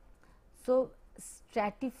 So,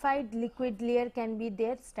 stratified liquid layer can be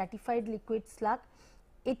there, stratified liquid slug.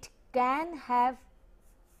 It can have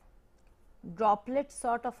droplet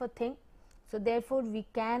sort of a thing. So, therefore, we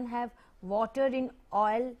can have water in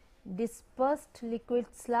oil dispersed liquid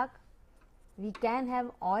slug, we can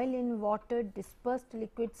have oil in water dispersed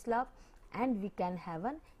liquid slug, and we can have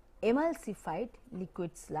an emulsified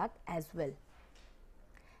liquid slug as well.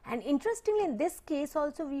 And interestingly, in this case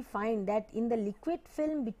also we find that in the liquid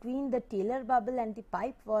film between the Taylor bubble and the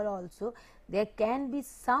pipe wall also, there can be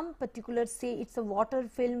some particular, say it is a water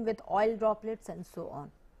film with oil droplets and so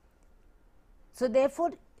on. So,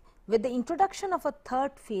 therefore, with the introduction of a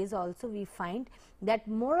third phase also, we find that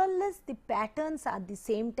more or less the patterns are the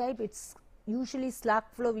same type. It is usually slug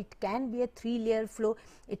flow, it can be a 3-layer flow,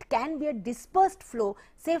 it can be a dispersed flow.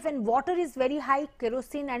 Say when water is very high,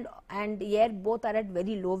 kerosene and air both are at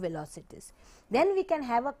very low velocities. Then we can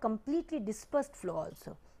have a completely dispersed flow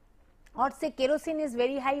also. Or say kerosene is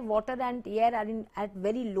very high, water and air are at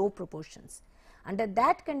very low proportions. Under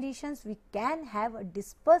that conditions, we can have a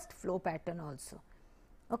dispersed flow pattern also.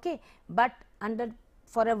 Okay. But under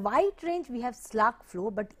for a wide range we have slug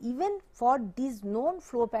flow, but even for these known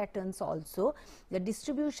flow patterns also, the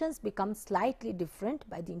distributions become slightly different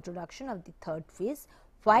by the introduction of the third phase.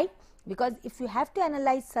 Why? Because if you have to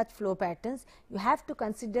analyze such flow patterns, you have to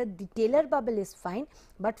consider the Taylor bubble is fine,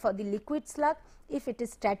 but for the liquid slug, if it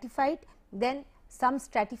is stratified, then some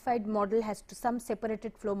stratified model has to, some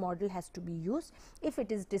separated flow model has to be used. If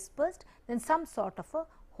it is dispersed, then some sort of a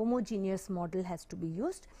homogeneous model has to be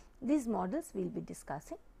used. These models we will be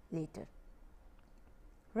discussing later,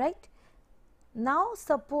 right. Now,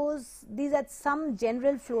 suppose these are some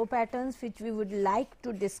general flow patterns which we would like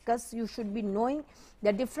to discuss. You should be knowing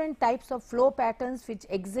the different types of flow patterns which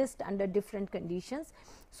exist under different conditions.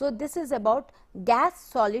 So, this is about gas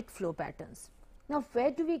solid flow patterns. Now,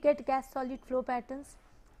 where do we get gas solid flow patterns?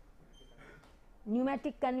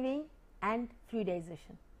 Pneumatic conveying and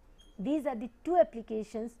fluidization. These are the two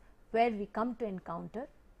applications where we come to encounter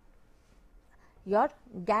your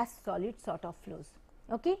gas solid sort of flows.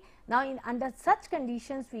 Okay. Now, in under such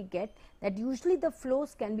conditions we get that usually the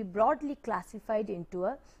flows can be broadly classified into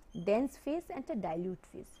a dense phase and a dilute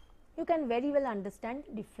phase. You can very well understand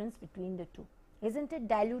the difference between the two, isn't it?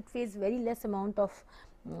 Dilute phase, very less amount of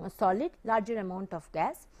solid, larger amount of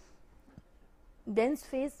gas. Dense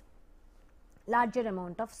phase, larger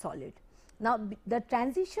amount of solid. Now, the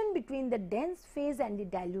transition between the dense phase and the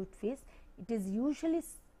dilute phase, it is usually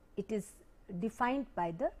defined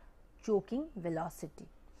by the choking velocity.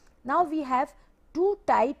 Now, we have two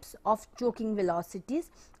types of choking velocities.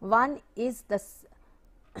 One is the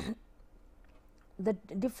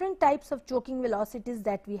different types of choking velocities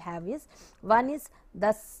that we have is, one is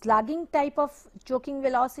the slugging type of choking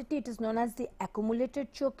velocity, it is known as the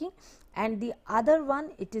accumulated choking, and the other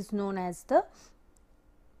one it is known as the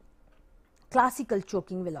classical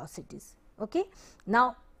choking velocities. Okay.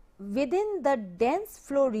 Now, within the dense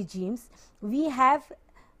flow regimes, we have,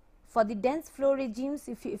 for the dense flow regimes,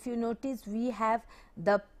 if you notice, we have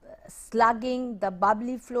the slugging, the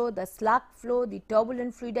bubbly flow, the slug flow, the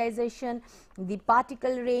turbulent fluidization, the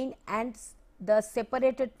particle rain, and the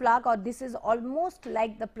separated plug, or this is almost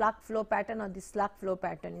like the plug flow pattern or the slug flow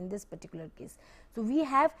pattern in this particular case. So, we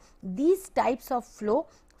have these types of flow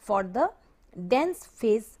for the dense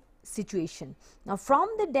phase situation. Now, from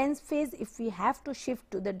the dense phase, if we have to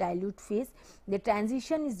shift to the dilute phase, the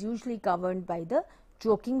transition is usually governed by the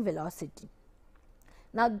choking velocity.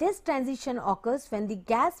 Now, this transition occurs when the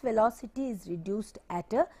gas velocity is reduced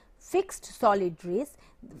at a fixed solid phase,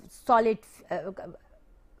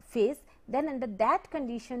 then under that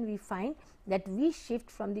condition we find that we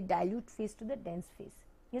shift from the dilute phase to the dense phase,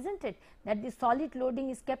 isn't it? That the solid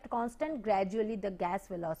loading is kept constant, gradually the gas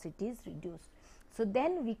velocity is reduced. So,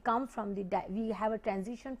 then we come from the, we have a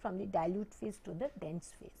transition from the dilute phase to the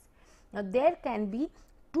dense phase. Now, there can be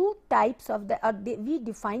two types of we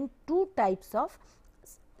define two types of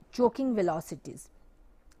choking velocities.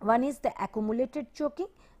 One is the accumulated choking,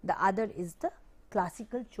 the other is the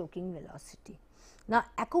classical choking velocity. Now,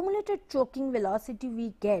 accumulated choking velocity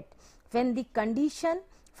we get when the condition,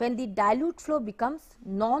 when the dilute flow becomes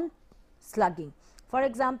non-slugging. For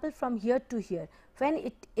example, from here to here,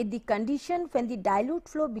 when the condition when the dilute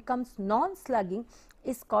flow becomes non-slugging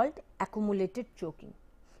is called accumulated choking.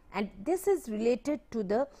 and this is related to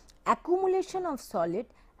the accumulation of solid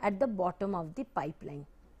at the bottom of the pipeline.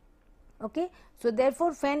 Okay. So,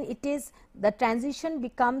 therefore, when it is the transition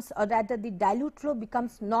becomes, or rather the dilute flow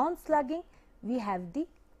becomes non-slugging, we have the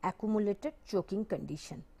accumulated choking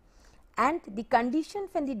condition. And the condition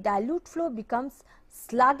when the dilute flow becomes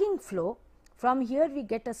slugging flow, from here we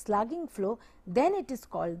get a slugging flow, then it is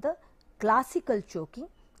called the classical choking.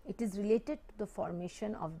 It is related to the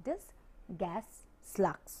formation of this gas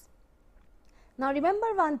slugs. Now, remember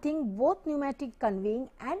one thing, both pneumatic conveying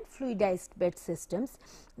and fluidized bed systems,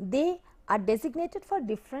 they are designated for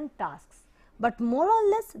different tasks, but more or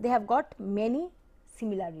less they have got many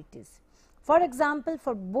similarities. For example,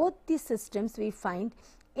 for both these systems we find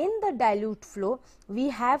in the dilute flow we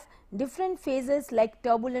have different phases like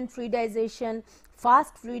turbulent fluidization,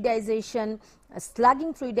 fast fluidization,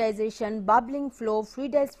 slugging fluidization, bubbling flow,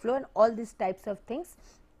 fluidized flow, and all these types of things.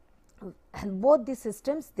 Both the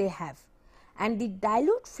systems they have, and the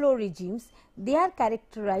dilute flow regimes, they are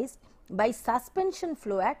characterized by suspension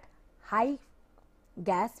flow at high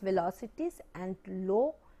gas velocities and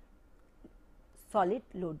low solid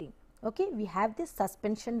loading. Okay, we have this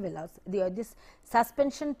suspension velocity or this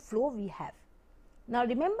suspension flow we have. Now,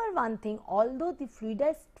 remember one thing, although the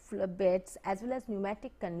fluidized beds as well as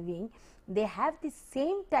pneumatic conveying, they have the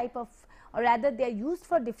same type of, or rather they are used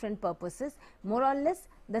for different purposes, more or less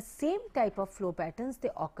the same type of flow patterns they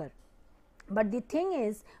occur. But the thing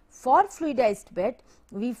is, for fluidized bed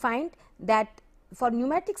we find that for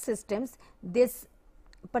pneumatic systems this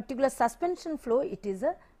particular suspension flow, it is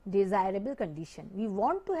a desirable condition. We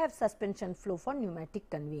want to have suspension flow for pneumatic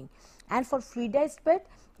conveying, and for fluidized bed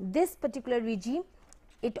this particular regime,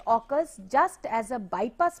 it occurs just as a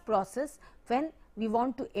bypass process when we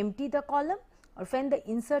want to empty the column or when the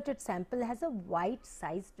inserted sample has a wide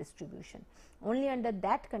size distribution. Only under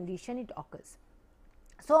that condition it occurs.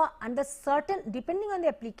 So, under certain, depending on the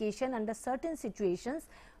application, under certain situations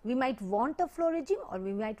we might want a flow regime or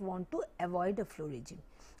we might want to avoid a flow regime,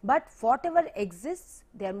 but whatever exists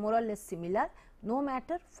they are more or less similar, no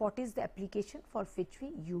matter what is the application for which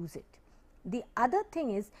we use it. The other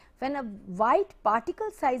thing is, when a wide particle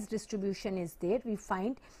size distribution is there, we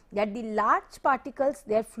find that the large particles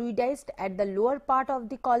they are fluidized at the lower part of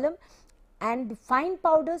the column, and the fine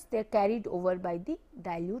powders they are carried over by the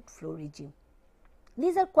dilute flow regime.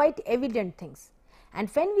 These are quite evident things, and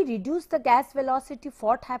when we reduce the gas velocity,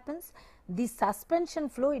 what happens? The suspension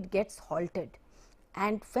flow it gets halted,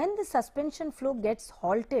 and when the suspension flow gets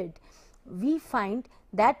halted, we find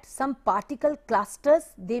that some particle clusters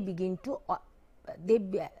they begin to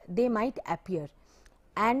they might appear,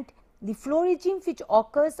 and the flow regime which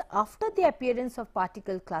occurs after the appearance of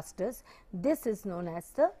particle clusters, this is known as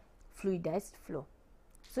the fluidized flow.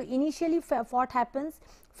 So, initially what happens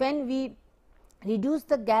when we reduce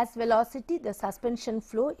the gas velocity, the suspension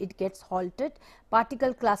flow it gets halted,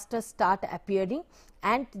 particle clusters start appearing,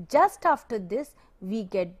 and just after this we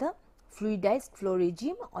get the fluidized flow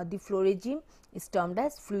regime, or the flow regime is termed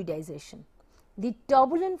as fluidization. The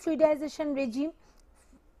turbulent fluidization regime,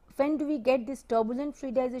 when do we get this turbulent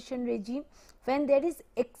fluidization regime? When there is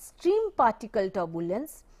extreme particle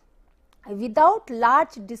turbulence without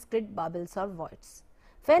large discrete bubbles or voids.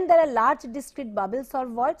 When there are large discrete bubbles or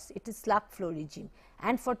voids, it is slug flow regime,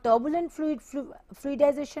 and for turbulent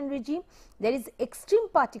fluidization regime there is extreme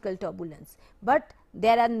particle turbulence, but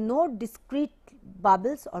there are no discrete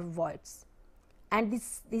bubbles or voids. And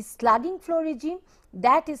this slugging flow regime,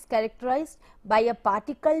 that is characterized by a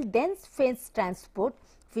particle dense phase transport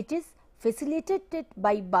which is facilitated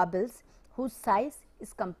by bubbles whose size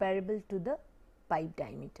is comparable to the pipe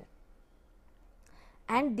diameter.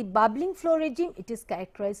 And the bubbling flow regime, it is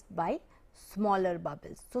characterized by smaller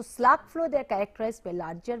bubbles. So, slug flow they are characterized by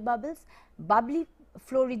larger bubbles, bubbly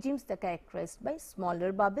flow regimes they are characterized by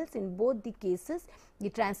smaller bubbles. In both the cases the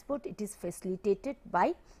transport it is facilitated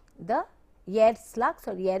by the air slugs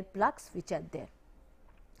or air plugs which are there.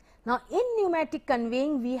 Now, in pneumatic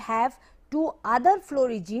conveying we have two other flow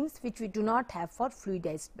regimes which we do not have for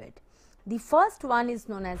fluidized bed. The first one is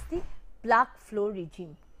known as the plug flow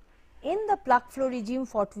regime. In the plug flow regime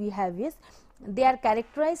what we have is, they are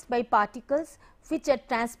characterized by particles which are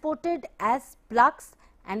transported as plugs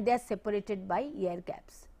and they are separated by air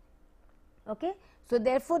gaps. Okay. So,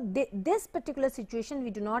 therefore, this particular situation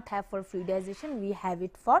we do not have for fluidization, we have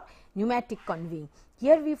it for pneumatic conveying.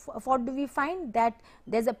 Here what do we find? That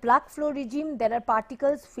there is a plug flow regime, there are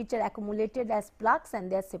particles which are accumulated as plugs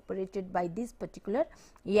and they are separated by these particular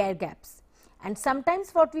air gaps. And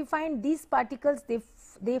sometimes what we find, these particles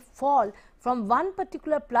they fall from one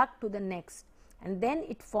particular plug to the next, and then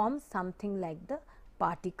it forms something like the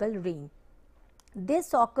particle rain.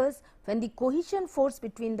 This occurs when the cohesion force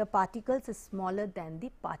between the particles is smaller than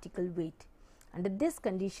the particle weight. Under this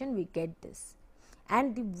condition we get this.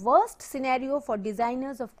 And the worst scenario for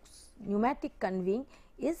designers of pneumatic conveying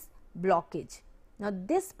is blockage. Now,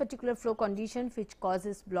 this particular flow condition which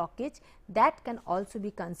causes blockage, that can also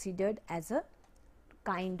be considered as a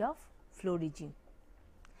kind of flow regime.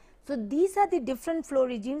 So, these are the different flow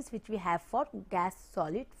regimes which we have for gas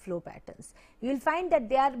solid flow patterns. You will find that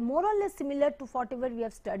they are more or less similar to whatever we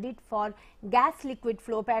have studied for gas liquid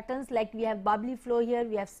flow patterns, like we have bubbly flow here,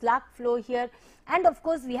 we have slug flow here, and of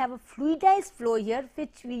course, we have a fluidized flow here,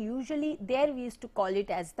 which we usually there we used to call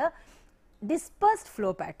it as the dispersed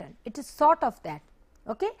flow pattern. It is sort of that.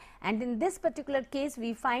 Okay? And in this particular case,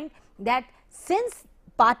 we find that since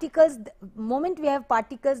particles, the moment we have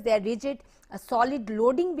particles, they are rigid, a solid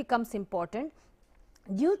loading becomes important.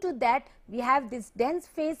 Due to that, we have this dense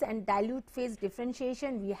phase and dilute phase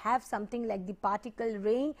differentiation, we have something like the particle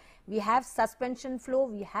rain, we have suspension flow,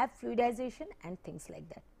 we have fluidization and things like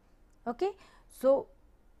that. Okay? So,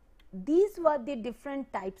 these were the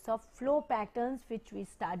different types of flow patterns which we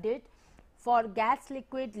studied for gas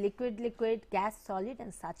liquid, liquid liquid, gas solid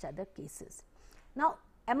and such other cases. Now,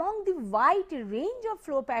 among the wide range of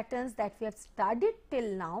flow patterns that we have studied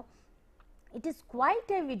till now, it is quite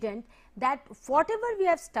evident that whatever we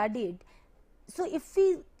have studied, so if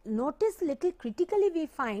we notice little critically, we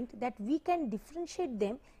find that we can differentiate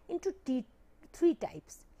them into three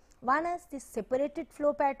types. One is the separated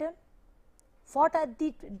flow pattern. What are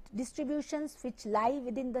the distributions which lie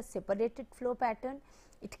within the separated flow pattern?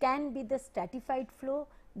 It can be the stratified flow,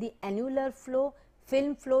 the annular flow,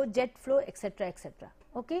 film flow, jet flow, etc., etc.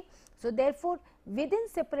 Okay? So, therefore, within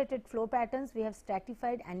separated flow patterns, we have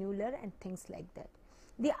stratified, annular and things like that.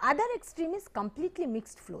 The other extreme is completely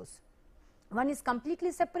mixed flows. One is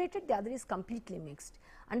completely separated, the other is completely mixed.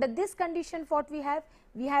 Under this condition, what we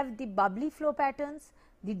have the bubbly flow patterns,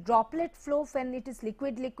 the droplet flow when it is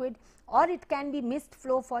liquid liquid, or it can be mist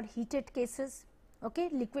flow for heated cases, okay,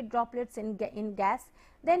 liquid droplets in gas.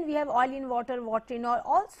 Then we have oil in water, water in oil,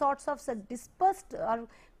 all sorts of such dispersed or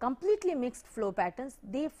completely mixed flow patterns,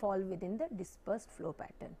 they fall within the dispersed flow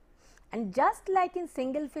pattern. And just like in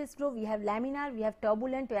single phase flow, we have laminar, we have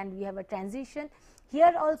turbulent and we have a transition.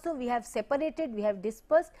 Here also we have separated, we have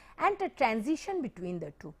dispersed and a transition between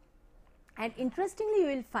the two. And interestingly, you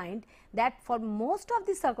will find that for most of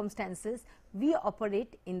the circumstances, we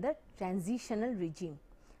operate in the transitional regime,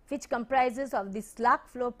 which comprises of the slug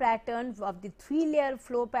flow pattern, of the 3-layer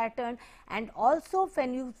flow pattern, and also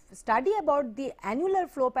when you study about the annular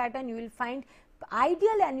flow pattern, you will find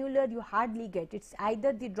ideal annular you hardly get. It is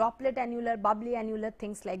either the droplet annular, bubbly annular,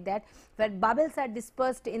 things like that, where bubbles are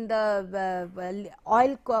dispersed in the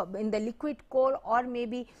oil in the liquid core, or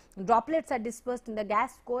maybe droplets are dispersed in the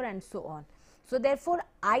gas core and so on. So, therefore,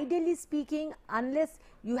 ideally speaking, unless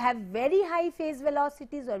you have very high phase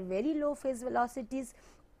velocities or very low phase velocities,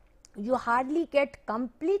 you hardly get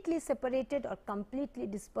completely separated or completely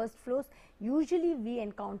dispersed flows. Usually we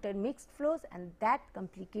encounter mixed flows, and that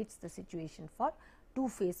complicates the situation for two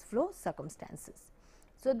phase flow circumstances.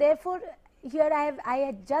 So, therefore, here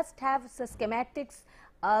I just have the schematics,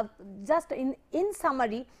 just in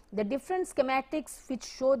summary, the different schematics which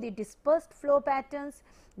show the dispersed flow patterns,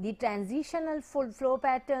 the transitional flow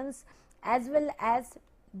patterns, as well as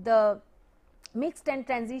the mixed and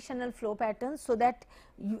transitional flow patterns, so that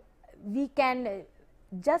we can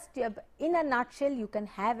just in a nutshell you can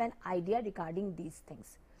have an idea regarding these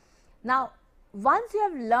things. Now, once you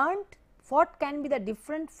have learnt what can be the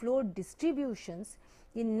different flow distributions,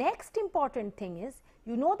 the next important thing is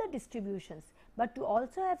you know the distributions, but you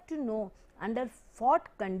also have to know under what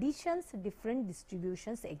conditions different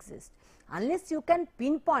distributions exist. Unless you can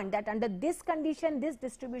pinpoint that under this condition this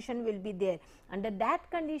distribution will be there, under that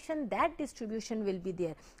condition that distribution will be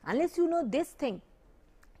there, unless you know this thing,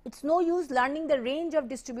 it is no use learning the range of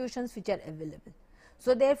distributions which are available.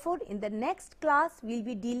 So, therefore, in the next class we will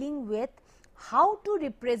be dealing with how to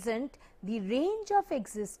represent the range of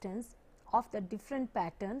existence of the different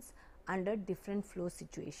patterns under different flow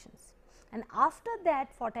situations. And after that,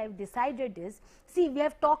 what I have decided is, see, we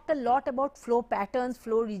have talked a lot about flow patterns,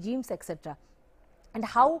 flow regimes, etc., and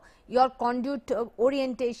how your conduit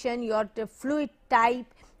orientation, your fluid type,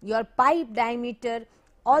 your pipe diameter,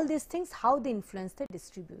 all these things, how they influence the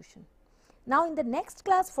distribution. Now, in the next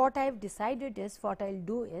class, what I have decided is, what I will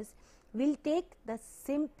do is, we will take the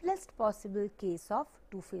simplest possible case of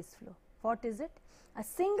two phase flow. What is it? A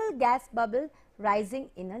single gas bubble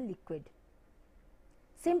rising in a liquid.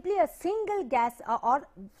 Simply a single gas or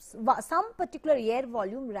some particular air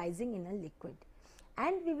volume rising in a liquid.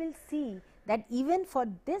 And we will see that even for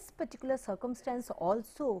this particular circumstance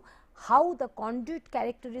also, how the conduit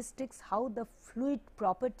characteristics, how the fluid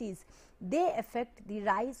properties, they affect the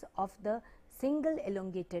rise of the single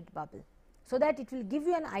elongated bubble. So that it will give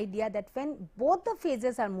you an idea that when both the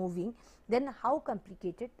phases are moving, then how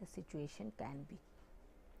complicated the situation can be.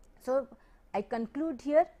 So, I conclude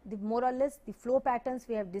here the more or less the flow patterns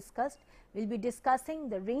we have discussed. We will be discussing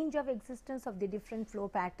the range of existence of the different flow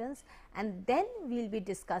patterns, and then we will be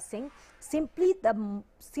discussing simply the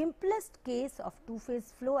simplest case of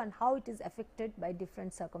two-phase flow and how it is affected by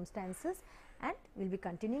different circumstances, and we will be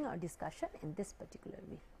continuing our discussion in this particular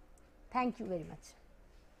way. Thank you very much.